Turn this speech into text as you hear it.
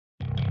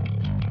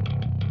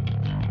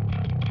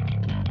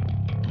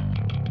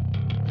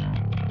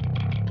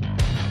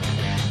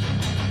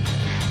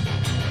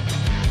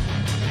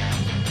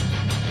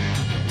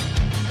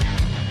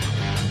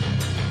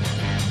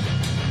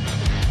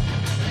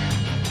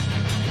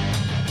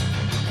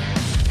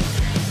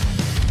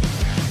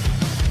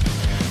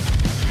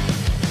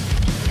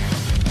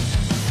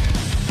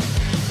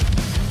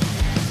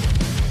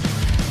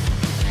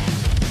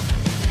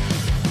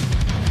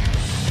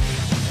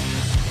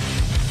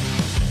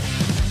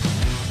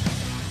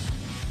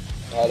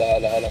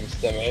هلا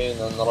مستمعين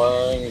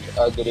الرنج.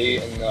 ادري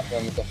ان احنا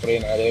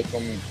متاخرين عليكم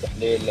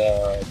بتحليل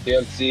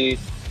TLC،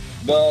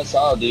 بس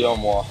عادي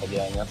يوم واحد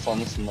يعني اصلا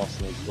نص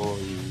نزلوا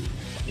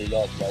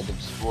التحليلات بعد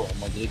باسبوع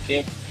ما ادري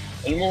كيف.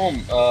 المهم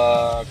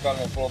كان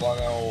المفروض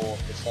انا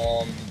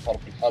وحسام نظهر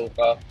في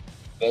الحلقه،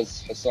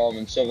 بس حسام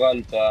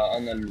انشغل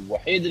فانا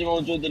الوحيد اللي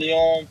موجود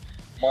اليوم.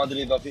 ما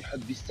ادري اذا في حد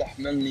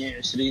بيستحملني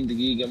 20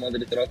 دقيقه، ما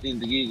ادري 30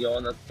 دقيقه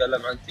وانا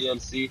اتكلم عن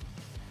TLC.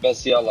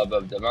 بس يلا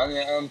ببدأ، مع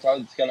اني انا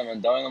متعود اتكلم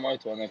عن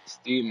داينامايت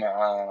ونكس تي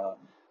مع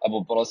ابو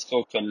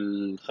براسكو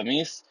كل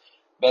خميس،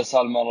 بس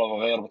هالمره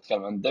بغير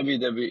بتكلم عن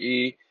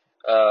اي.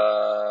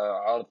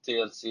 عرض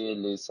TLC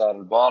اللي صار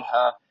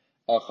البارحه،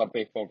 اخر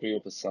بيك فور فيو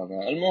في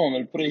السنه. المهم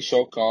البري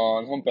شو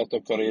كان همبرتو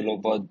كوريلو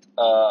ضد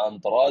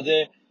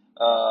اندرادي.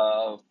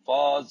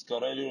 فاز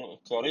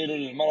كوريلو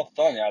للمره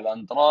الثانيه على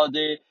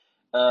اندرادي.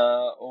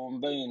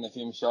 ومبين ان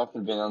في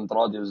مشاكل بين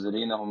اندرادي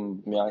وزلينا،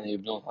 هم يعني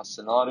يبنون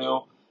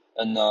هالسيناريو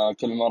ان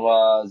كل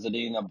مره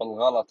زلينا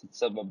بالغلط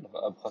تسبب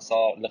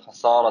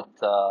لخساره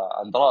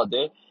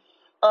اندرادي.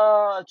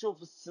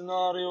 تشوف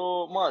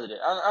السيناريو ما ادري،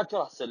 انا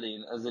اكره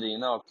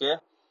زلينا اوكي،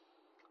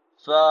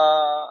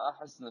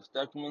 فاحس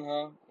نفتك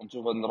منها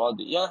ونشوف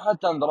اندرادي. يعني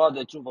حتى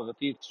اندرادي اشوفه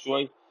خفيف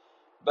شوي،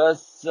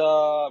 بس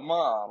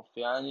ما اعرف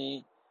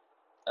يعني.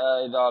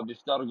 اذا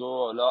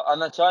بيفترقوا، لا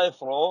انا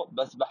شايف رو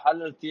بس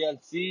بحلل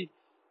TLC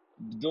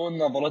بدون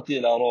نظرتي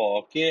لرو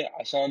اوكي،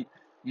 عشان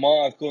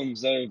ما اكون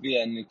مسوي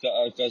فيها اني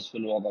كشف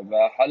الوضع.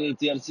 بحلل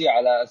TLC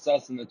على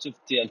اساس اني شفت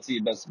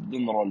TLC بس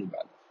بدون رو اللي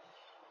بعد.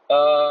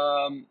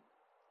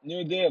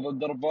 نيو دي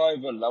ضد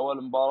ريفايفل،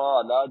 اول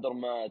مباراه لادر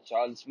ماتش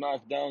على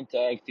سماك داون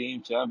تاج تيم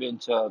تشامبيون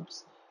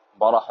شيبس.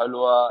 مباراه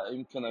حلوه،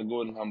 يمكن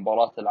اقول انها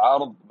مباراه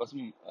العرض، بس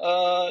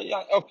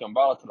يعني اوكي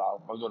مباراه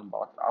العرض، بقول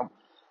مباراه العرض.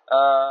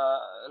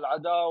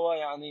 العداوه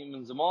يعني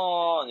من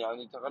زمان،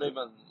 يعني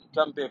تقريبا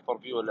كم بيبر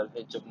فيو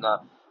للحين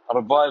شفنا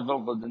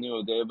ريفايفل ضد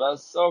نيو دي،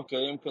 بس اوكي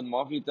يمكن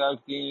ما في تاج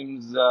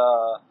تيمز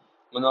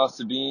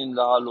مناسبين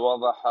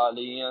لهالوضع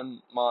حاليا،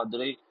 ما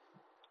ادري.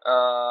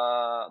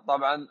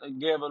 طبعا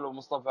جيبل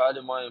ومصطفى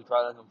علي ما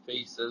ينفع لهم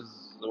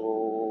فيسز،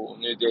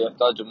 ونيدي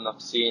يحتاجوا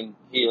منافسين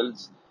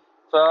هيلز،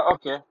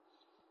 فاوكي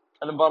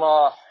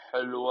المباراة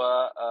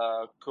حلوة.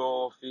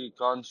 كوفي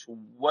كان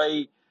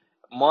شوي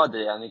ما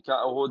ادري يعني،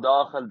 وهو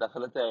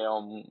دخلته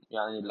يوم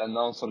يعني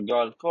الاناونسر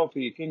قال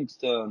كوفي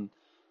كينغستون.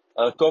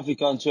 كوفي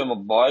كان شوي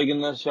متضايق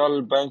انه شال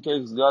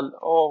البانكيكس، قال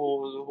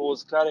اوه هو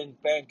كارينج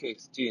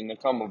بانكيكس تي، انه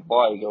كان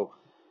متضايق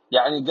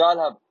يعني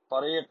قالها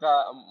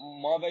بطريقة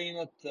ما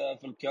بينت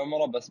في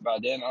الكاميرا، بس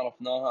بعدين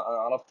عرفناها، انا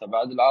عرفتها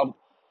بعد العرض.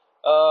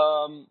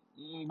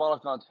 المباراة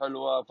كانت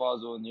حلوة،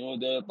 فازوا نيو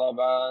دي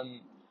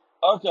طبعا.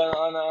 اوكي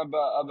انا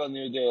ابى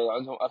نيو دي،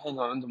 عندهم الحين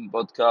عندهم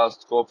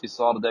بودكاست، كوفي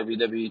صار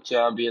دبليو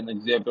تشامبيون،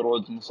 اكزيبير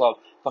وودز مصاب،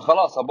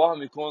 فخلاص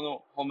اباهم يكونوا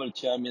هم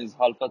الشامبيونز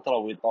هالفترة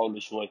ويطولوا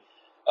شوي.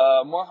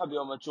 ما احب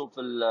يوم اشوف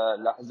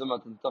الاحزمة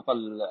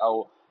تنتقل،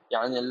 او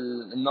يعني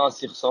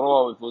الناس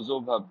يخسروها ويفوزوا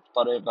بها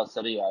بطريقة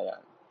سريعة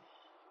يعني.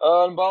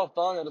 المباراة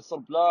الثانية ليستر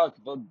بلاك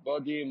ضد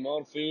بودي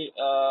مورفي.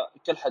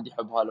 كل حد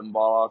يحب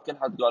هالمباراة، كل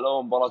حد قال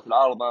اوه مباراة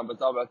العرض، انا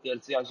بتابع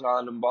TLC عشان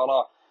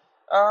هالمباراة.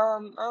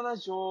 انا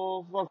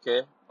اشوف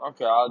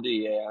اوكي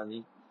عادية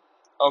يعني.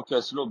 اوكي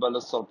اسلوب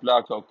ليستر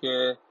بلاك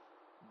اوكي،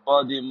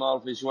 بودي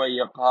مورفي شوي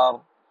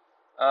يقهر.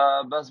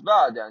 بس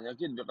بعد يعني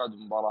اكيد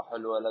بيقدم مباراة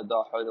حلوة،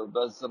 الاداء حلو،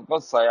 بس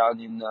القصة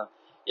يعني انه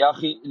يا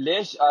اخي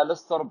ليش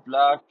الستر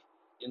بلاك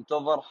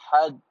ينتظر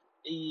حد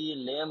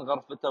لين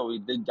غرفته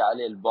ويدق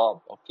عليه الباب؟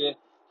 اوكي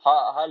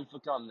هاي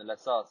الفكرة من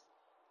الاساس.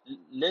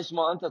 ليش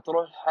ما انت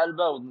تروح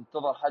الحلبة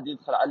وتنتظر حد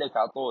يدخل عليك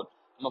على طول؟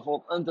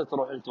 المفروض انت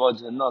تروح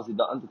تواجه الناس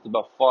اذا انت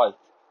تبى فايت.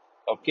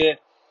 اوكي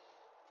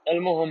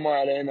المهم ما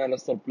علينا،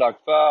 ليستر بلاك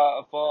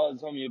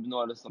فازهم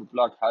يبنوا ليستر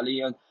بلاك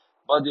حاليا.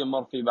 بادي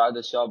مurphy بعد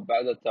شاب،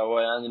 بعد التو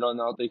يعني، لو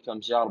نعطيه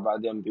كم شهر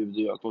بعدين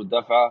بيبدوا يعطوه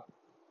دفعة،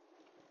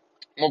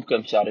 مو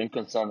بكم شهر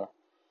يمكن سنة،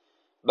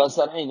 بس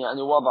الحين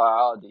يعني وضع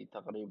عادي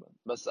تقريبا.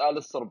 بس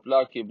أليستر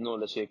بلاك يبنوا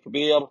له شيء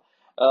كبير.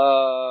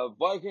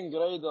 فايكنج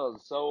رايدرز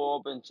سووا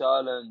اوبن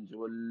تشالنج،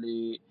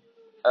 واللي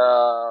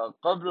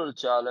قبلوا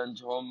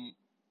التشالنج هم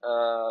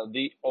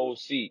The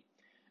OC.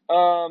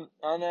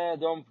 انا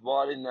دوم في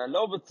بالي انه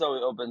لو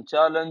بتسوي اوبن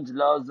تشالنج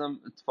لازم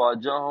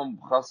تفاجئهم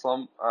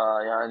بخصم،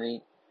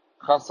 يعني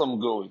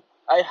خصم قوي.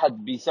 اي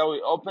حد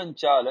بيسوي اوبن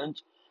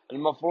تشالنج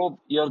المفروض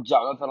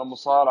يرجع مثلا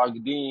مصارع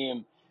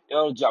قديم،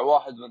 يرجع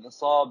واحد من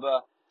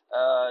اصابه،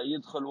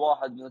 يدخل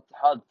واحد من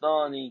اتحاد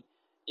ثاني،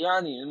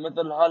 يعني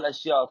مثل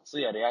هالاشياء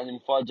تصير، يعني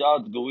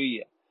مفاجآت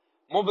قويه.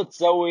 مو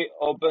بتسوي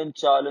اوبن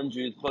تشالنج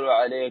ويدخلوا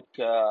عليك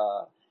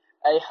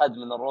اي حد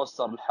من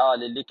الروستر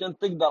الحالي اللي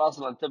كنت تقدر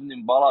اصلا تبني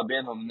مباراه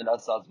بينهم من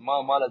الاساس.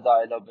 ما له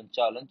داعي لاوبن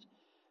تشالنج،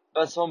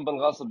 بس هم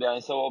بالغصب يعني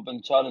سووا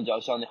اوبن تشالنج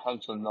عشان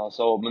يحمسوا الناس،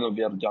 سووا منو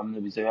بيرجع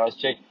منو بيسوي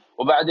هالشيء.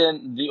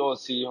 وبعدين The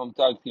OC هم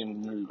تاج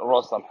تيم من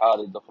الروستر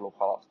الحالي دخلوا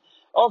خلاص.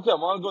 اوكي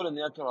ما اقول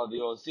اني اكره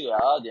The OC،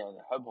 عادي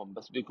يعني احبهم،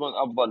 بس بيكون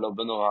افضل لو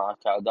بنوها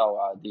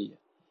كعداوه عاديه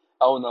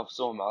او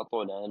نفسهم على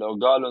طول. يعني لو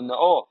قالوا انه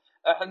اوه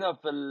احنا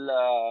في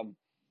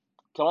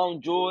كراون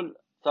جول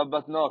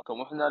ثبتناكم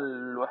واحنا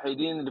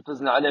الوحيدين اللي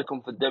فزنا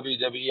عليكم في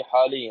الدبليو دبليو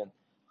حاليا.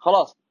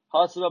 خلاص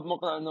هذا سبب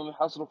مقنع انهم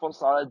يحصلوا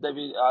فرصه على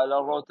على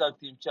الرو تاج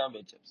تيم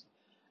تشامبيون شيبس.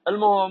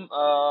 المهم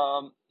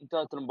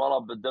انتهت المباراه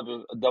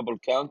بالدبل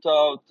كاونت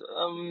اوت،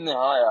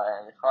 نهايه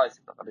يعني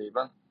خايسه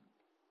تقريبا،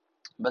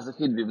 بس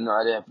اكيد بيبنوا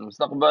عليها في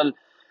المستقبل.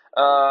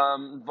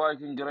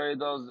 فايكنج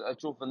رايدرز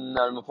اشوف ان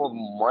المفروض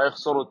ما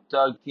يخسروا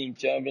التاج تيم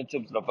تشامبيون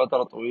شيبس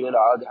لفتره طويله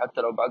عادي،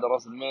 حتى لو بعد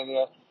راس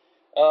المانيا.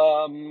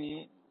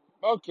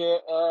 اوكي،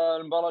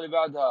 المباراة اللي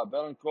بعدها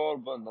بيرن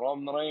كوربن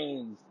رومان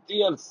رينز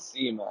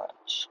TLC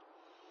ماتش.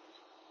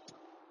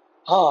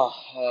 ها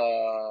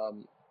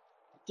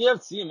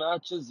TLC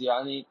ماتشز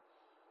يعني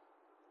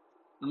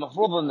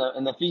المفروض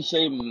ان في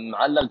شيء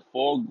معلق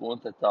فوق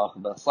وانت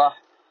تاخذه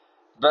صح،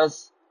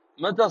 بس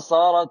متى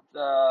صارت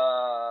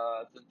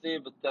تنتهي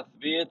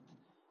بالتثبيت؟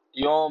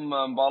 يوم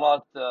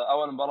مباراة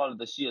اول مباراة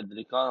لذا شيلد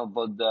اللي كانت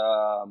ضد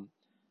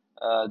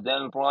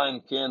دان براين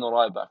كين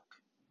ورايباك.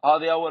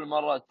 هذه اول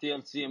مرة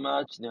TLC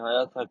ماتش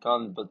نهايتها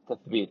كان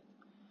بالتثبيت.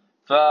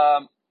 ف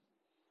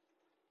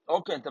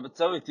اوكي انت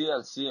بتسوي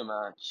TLC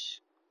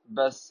ماتش،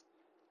 بس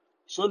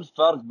شو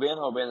الفرق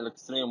بينها وبين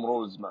الاكستريم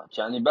رولز ماتش؟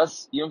 يعني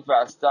بس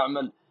ينفع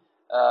استعمل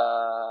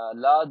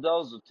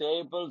لادرز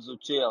وتيبلز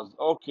وتشيرز.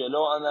 اوكي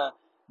لو انا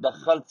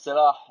دخلت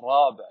سلاح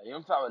رابع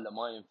ينفع ولا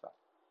ما ينفع؟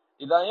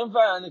 اذا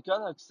ينفع يعني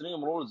كان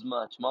اكستريم رولز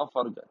ماتش ما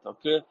فرقت.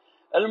 اوكي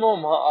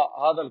المهم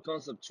هذا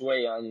الكونسبت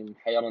شوي يعني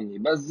محيرني،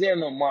 بس زين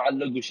انهم ما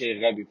علقوا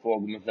شيء غبي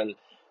فوق مثل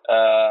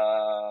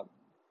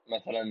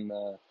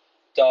مثلا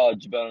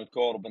تاج بيرن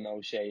كوربن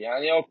او شيء.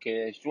 يعني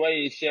اوكي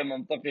شوي شيء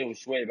منطقي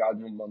وشوي بعد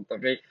مو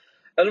منطقي.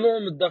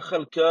 المهم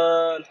تدخل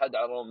كل حد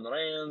على رومان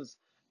رينز.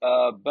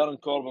 بيرن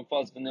كوربن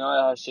فاز في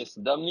النهايه، هالشيء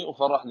صدمني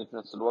وفرحني في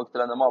نفس الوقت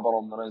لانه ما ابغى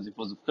رومان رينز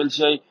يفوز بكل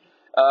شيء.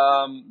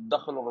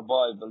 دخلوا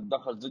ريفايفل،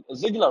 دخل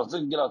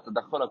زيجلر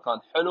تدخله كان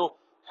حلو،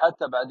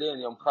 حتى بعدين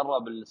يوم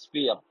خرب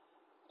السبير،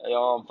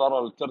 يوم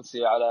فرر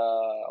الكرسي على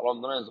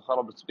رومان رينز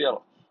وخرب السبير.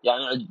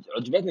 يعني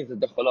عجبتني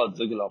تدخلات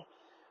زيجلر.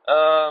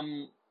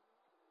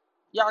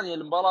 يعني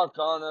المباراة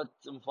كانت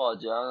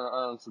مفاجئة،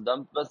 أنا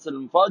انصدمت، بس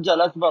المفاجأة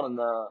الأكبر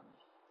أن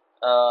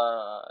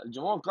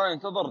الجمهور كان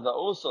ينتظر ذا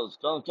أوسوس،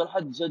 كان كل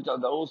حد يشجع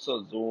ذا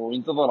أوسوس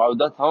وينتظر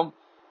عودتهم،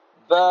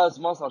 بس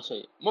ما صار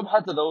شيء. مو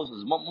بحتى ذا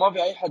أوسوس، ما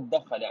في أي حد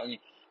دخل، يعني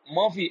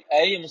ما في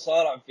أي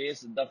مصارع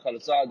فيس تدخل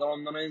وساعد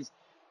رومان رينز.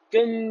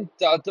 كنت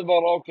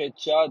تعتبر أوكي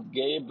تشاد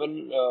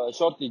جيبل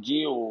شورتي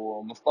جي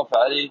ومصطفى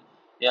علي،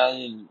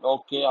 يعني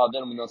أوكي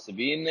هذول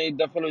مناسبين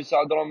يتدخلوا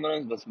يساعدوا رومان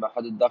رينز، بس ما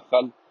حد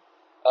تدخل.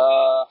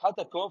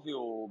 حتى كوفي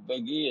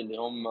وباقي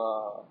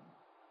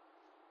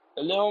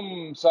اللي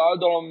هم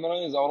ساعدوا رومان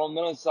رينز، او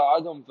رومان رينز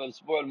ساعدهم في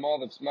الاسبوع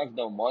الماضي في سماك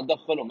داون، ما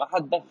دخلوا، ما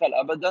حد دخل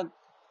ابدا.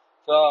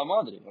 فما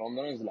ادري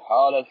رومان رينز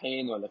لحاله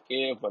الحين ولا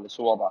كيف ولا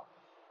شو وضعه.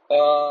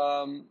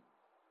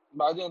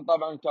 بعدين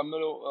طبعا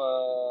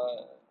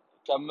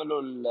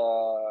كملوا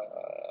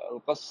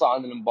القصه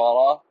عن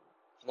المباراه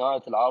في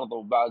نهايه العرض،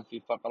 وبعد في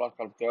فقرات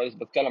خلف الكواليس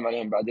بتكلم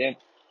عليهم بعدين.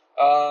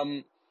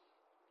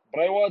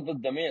 براي وايت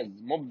ضد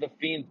ميز، مو ذا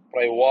فيند،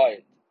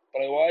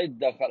 براي وايت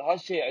دخل،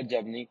 هالشيء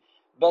عجبني.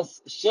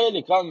 بس الشيء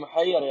اللي كان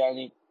محير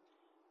يعني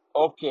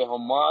اوكي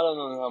هم ما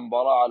اعلنوا انها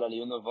مباراه على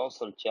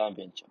اليونيفرسال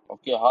تشامبيون شيب،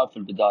 اوكي ها في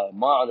البدايه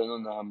ما اعلنوا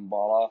انها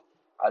مباراه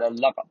على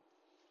اللقب،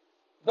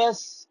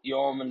 بس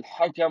يوم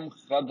الحكم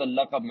خذ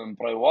اللقب من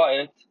براي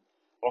وايت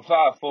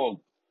رفعه فوق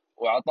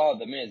واعطاه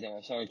ذا ميز يعني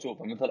عشان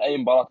يشوفه مثل اي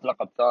مباراه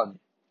لقب ثاني.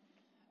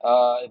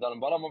 اذا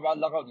المباراه مو على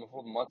اللقب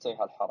المفروض ما تسوي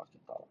هالحركه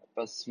ترى،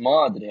 بس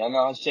ما ادري انا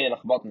هالشيء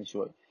لخبطني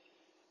شوي.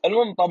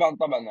 المهم طبعا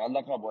على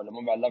اللقب ولا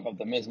مو على اللقب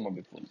ذا ميز ما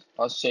بيفوز،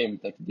 هالشيء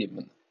متاكدين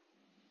منه.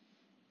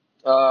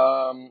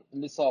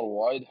 اللي صار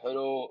وايد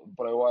حلو،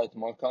 براي وايت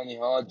ما كان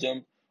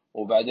يهاجم،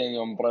 وبعدين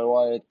يوم براي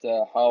وايت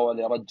حاول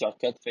يرجع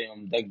كتفه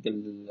يوم دق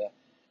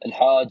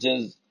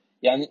الحاجز،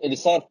 يعني اللي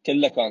صار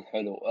كله كان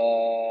حلو.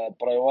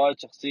 براي وايت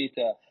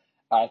شخصيته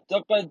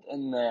اعتقد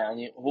انه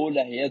يعني هو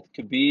له يد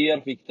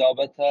كبير في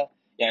كتابتها،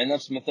 يعني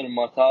نفس مثل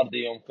ما تاردي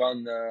يوم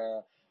كان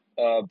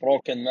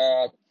بروكن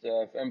مات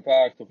في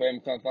امباكت وفي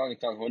مكان ثاني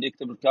كان هو اللي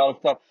يكتب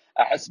الكاركتر.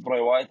 احس براي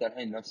وايت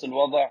الحين نفس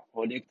الوضع،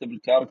 هو اللي يكتب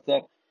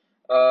الكاركتر.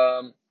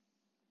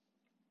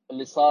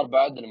 اللي صار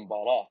بعد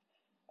المباراة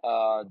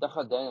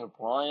دخل دانيال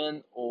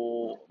براين،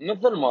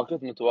 ومثل ما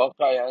كنت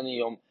متوقع يعني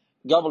يوم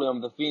قبل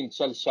يوم ذا فين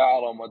شل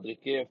شعره وما ادري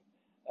كيف.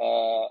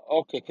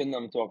 اوكي كنا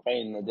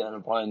متوقعين ان دانيال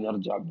براين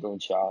يرجع بدون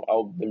شعر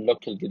او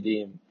باللوك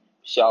القديم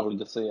الشعر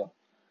القصير.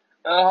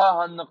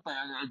 هالنقطة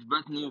يعني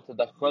عجبتني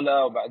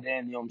وتدخله،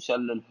 وبعدين يوم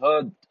شل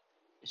الهود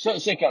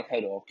شيء كان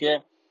حلو.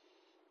 اوكي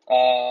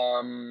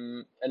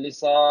اللي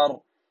صار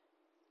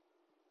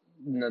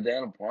ان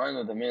دانيال براين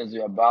وذا ميز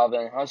ويا بعض،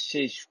 يعني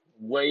هالشيء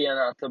شوي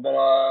انا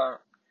اعتبره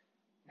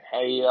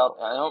محير،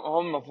 يعني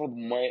هم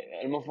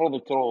المفروض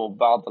يكرهوا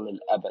بعض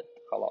للأبد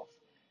خلاص.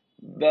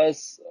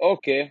 بس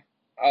أوكي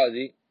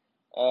عادي.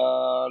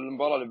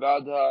 المباراة اللي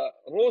بعدها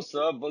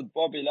روسا ضد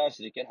بوبي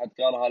لاشلي، كل حد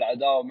كاره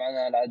العداوة،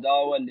 معناها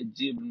العداوة اللي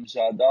تجيب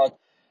المشاهدات.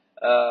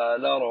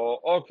 لا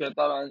اوكي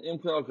طبعا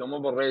يمكن اوكي مو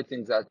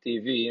بالريتنجز على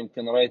التي في،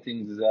 يمكن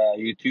ريتنجز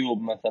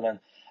يوتيوب مثلا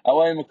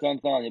او اي مكان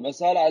ثاني،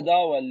 بس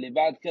هالعداوه اللي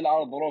بعد كل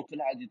عرض رو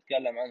كل حد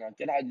يتكلم عنها،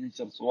 كل حد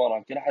ينشر صورها،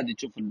 كل حد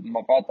يشوف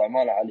المقاطع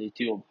مالها على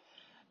اليوتيوب.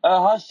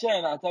 هالشيء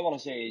انا اعتبره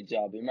شيء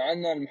ايجابي، مع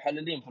ان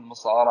المحللين في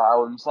المصارعه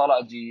او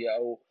المصارعجيه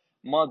او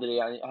ما ادري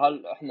يعني،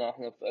 هل احنا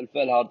في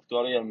الفئه الهارد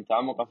كوريه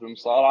المتعمقه في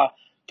المصارعه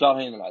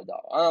كارهين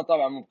العداوه. انا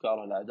طبعا مو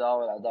بكاره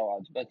العداوه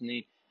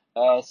عجبتني.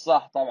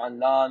 صح طبعا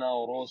لانا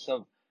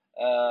وروسف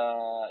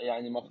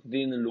يعني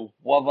ماخذين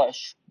الوضع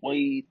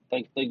شوي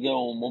طقطقه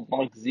ومو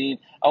مركزين،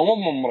 او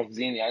مو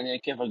مركزين يعني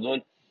كيف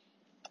اقول،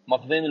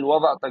 ماخذين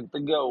الوضع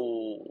طقطقه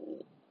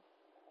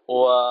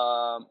و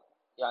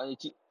يعني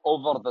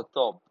اوفر ذا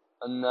توب.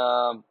 ان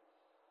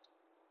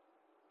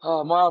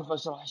ما اعرف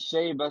اشرح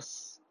الشيء،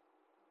 بس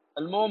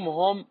المهم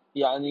هم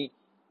يعني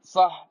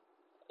صح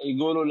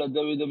يقولوا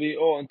للدبليو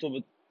دبليو او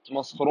انتم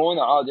بتمسخرون،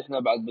 عادي احنا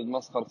بعد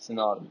بنمسخر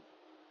السيناريو.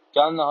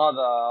 كان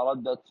هذا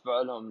ردة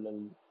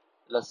فعلهم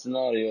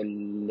للسيناريو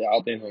اللي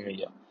عاطينهم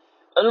اياه.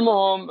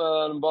 المهم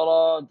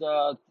المباراة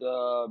انتهت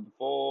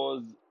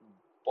بفوز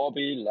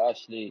بوبي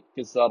لاشلي.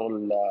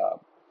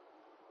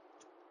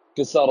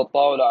 كسر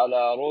الطاولة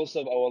على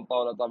روسف. أول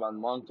طاولة طبعا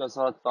ما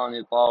انكسرت،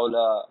 ثاني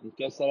طاولة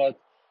انكسرت.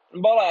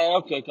 المباراة يعني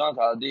أوكي كانت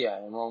عادية،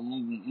 يعني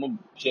مو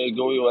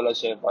بشيء قوي ولا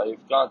شيء ضعيف،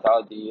 كانت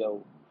عادية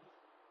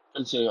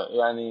وكل شيء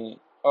يعني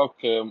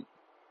أوكي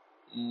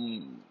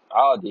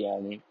عادي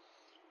يعني.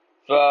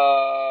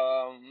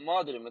 فما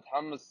أدري،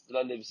 متحمس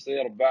للي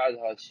بيصير بعد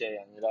هالشيء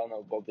يعني، لانا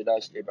وبوبي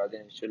لاشلي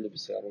بعدين شو اللي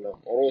بيصير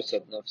لهم،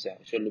 وروسف نفسه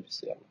يعني شو اللي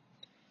بيصير لهم.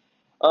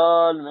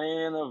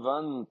 المين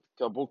ايفنت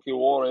كابوكي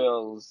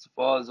ووريرز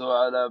فازوا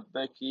على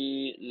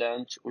بيكي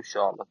لينش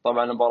وشارلوت.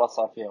 طبعا المباراة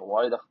صار فيها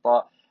وايد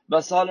اخطاء،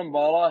 بس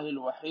هالمباراة هي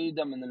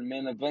الوحيدة من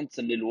المين ايفنتس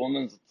اللي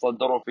الومنز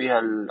تصدروا فيها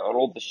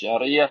العروض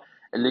الشهرية،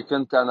 اللي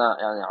كنت انا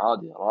يعني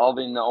عادي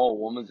راضي انه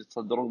وومنز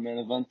يتصدروا المين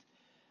ايفنت.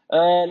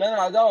 لان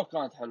العداوة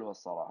كانت حلوة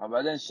الصراحة.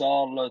 بعدين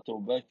شارلوت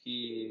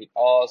وبيكي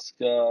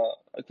اسكا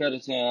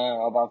كارثين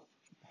اضعف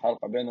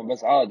حلقة بينهم،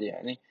 بس عادي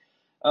يعني.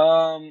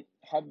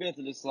 حبيت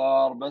اللي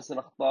صار، بس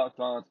الأخطاء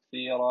كانت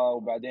كثيرة.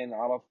 وبعدين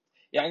عرفت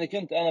يعني،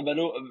 كنت أنا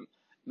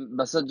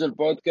بسجل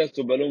بودكاست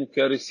وبلوم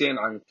كاريسين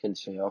عن كل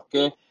شيء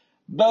أوكي،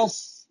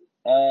 بس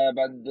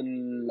بعد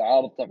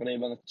العرض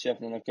تقريبا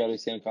اكتشفنا أن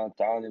كاريسين كانت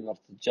تعاني من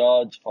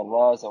ارتجاج في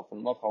الرأس أو في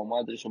المخ أو ما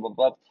أدري شو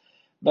بالضبط،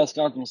 بس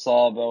كانت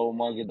مصابة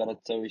وما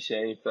قدرت تسوي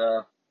شيء،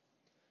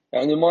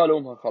 يعني ما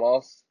ألومها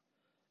خلاص.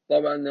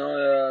 طبعا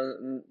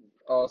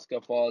آسكا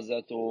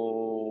فازت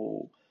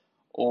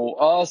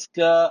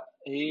وآسكا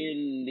هي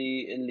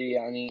اللي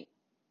يعني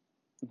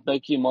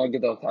بيكي ما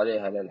قدرت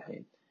عليها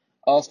للحين.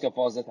 آسكا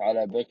فازت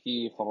على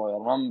بيكي في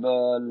الرويال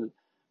رامبل،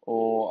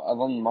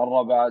 وأظن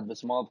مرة بعد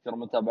بس ما أذكر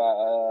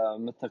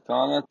متى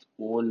كانت،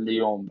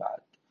 واليوم بعد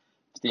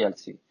في تي ال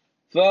سي.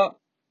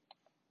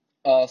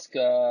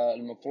 فآسكا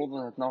المفروض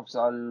انها تنافس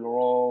على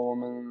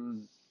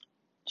الرومنز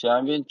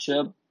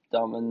تشامبيونشيب،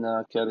 دام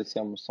ان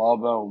كاريسيا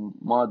مصابة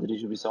وما ادري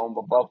شو بيسوون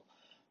بالضبط.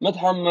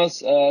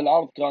 متحمس.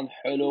 العرض كان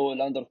حلو،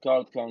 الاندر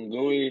كارد كان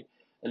قوي.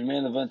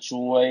 المين ايفنت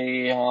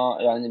شوي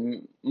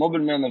يعني مو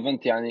بالمين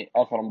ايفنت يعني،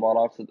 اخر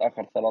مباراة اقصد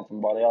اخر 3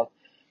 مباريات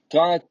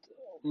كانت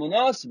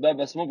مناسبة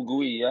بس مو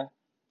بقوية.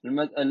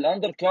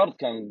 الاندر كارد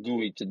كان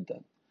قوي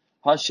جدا.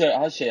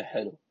 هالشيء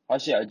حلو،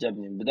 هالشيء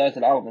عجبني. من بداية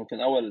العرض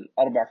يمكن اول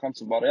 4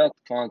 5 مباريات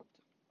كانت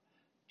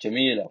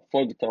جميلة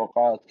فوق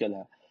التوقعات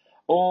كلها.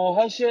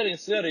 وهالشيء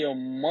يصير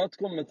يوم ما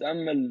تكون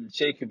متأمل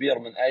شيء كبير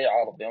من أي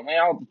عرض. يوم أي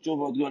عرض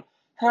تشوفه وتقول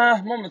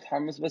ها مو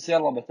متحمس بس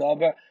يلا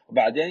بتابع،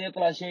 وبعدين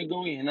يطلع شيء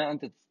قوي، هنا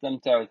أنت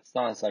تستمتع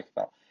وتستانس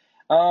أكثر.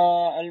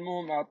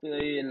 المهم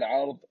أعطي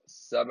العرض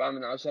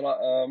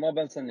 7/10. ما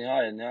بنسى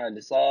النهاية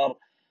اللي صار.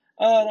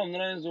 رومان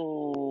رينز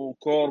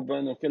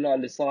وكوربن وكل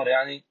اللي صار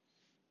يعني،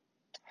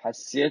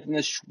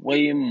 حسيتنا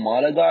شوي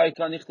ما له داعي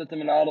كان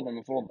يختتم العرض.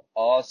 المفروض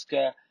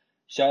آسكا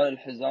شال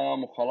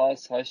الحزام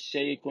وخلاص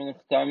هالشيء يكون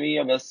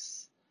الختامية،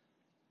 بس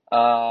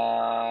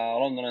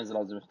رومان رينز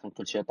لازم يختم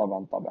كل شيء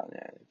طبعا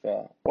يعني.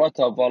 وات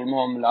ايفر.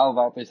 المهم العرض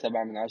اعطيه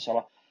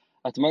 7/10.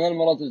 اتمنى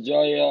المرات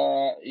الجاية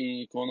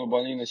يكونوا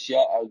بانين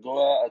اشياء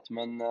اقوى.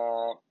 اتمنى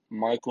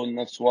ما يكون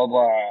نفس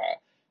وضع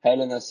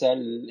هيلين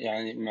سل،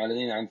 يعني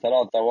معلنين عن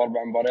 3 أو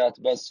 4 مباريات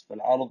بس في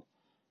العرض،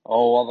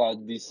 او وضع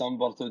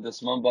ديسمبر تو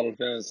ديسمبر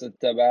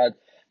 2006 بعد.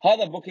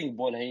 هذا بوكينج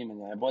بول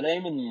هيمن، يعني بول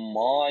هيمن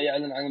ما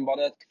يعلن عن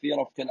مباريات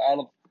كثيرة في كل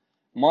عرض.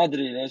 ما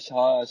ادري ليش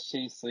هذا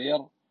الشيء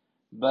يصير،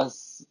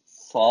 بس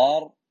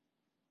صار.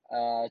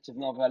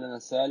 شفناه في هالنا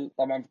سل.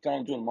 طبعا في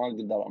كلام جول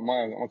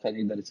ما كان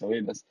يقدر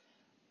يسويه، بس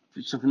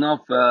شفناه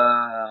في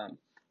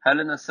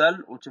هالنا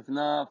سل،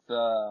 وشفناه في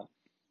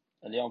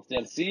اليوم في تي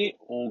ال سي،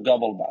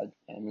 وقبل بعد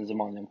يعني من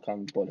زمان يوم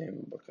كان بول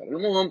هيمن بكر.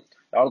 المهم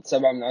العرض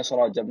 7/10.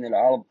 عجبني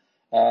العرض.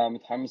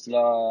 متحمس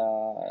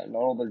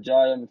للعروض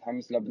الجاية،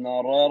 متحمس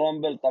لبناء رويال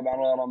رامبل. طبعا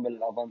رويال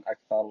رامبل أظن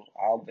أكثر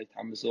عرض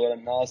يتحمسوا له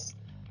الناس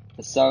في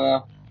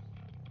السنة،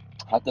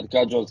 حتى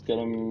الكاجوالز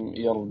كلهم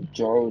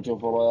يرجعوا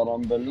يشوفوا رويال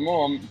رامبل.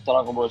 المهم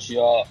تراقبوا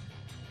أشياء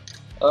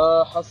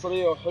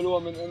حصرية وحلوة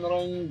من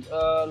إنرينج.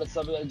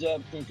 الأسابيع الجاية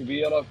بتكون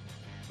كبيرة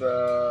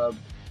في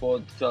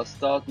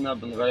بودكاستاتنا،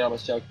 بنغير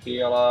أشياء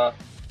كثيرة.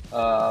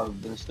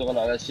 بنشتغل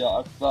على اشياء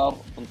اكثر،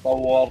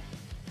 بنطور،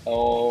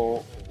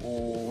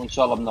 وان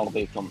شاء الله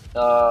بنرضيكم.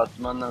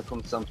 اتمنى انكم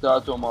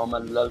استمتعتوا وما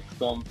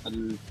مللتكم في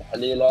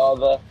التحليل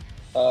هذا.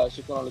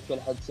 شكرا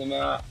لكل حد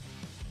سمع.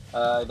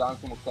 اذا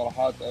عندكم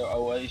اقتراحات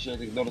او اي شيء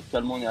تقدروا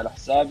تكلموني على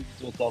حساب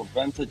تويتر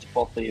فينتج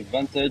بطي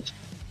فينتج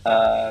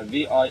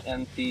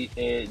VINTAGE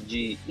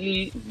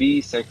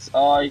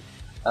B6I.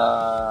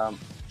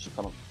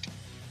 شكرا.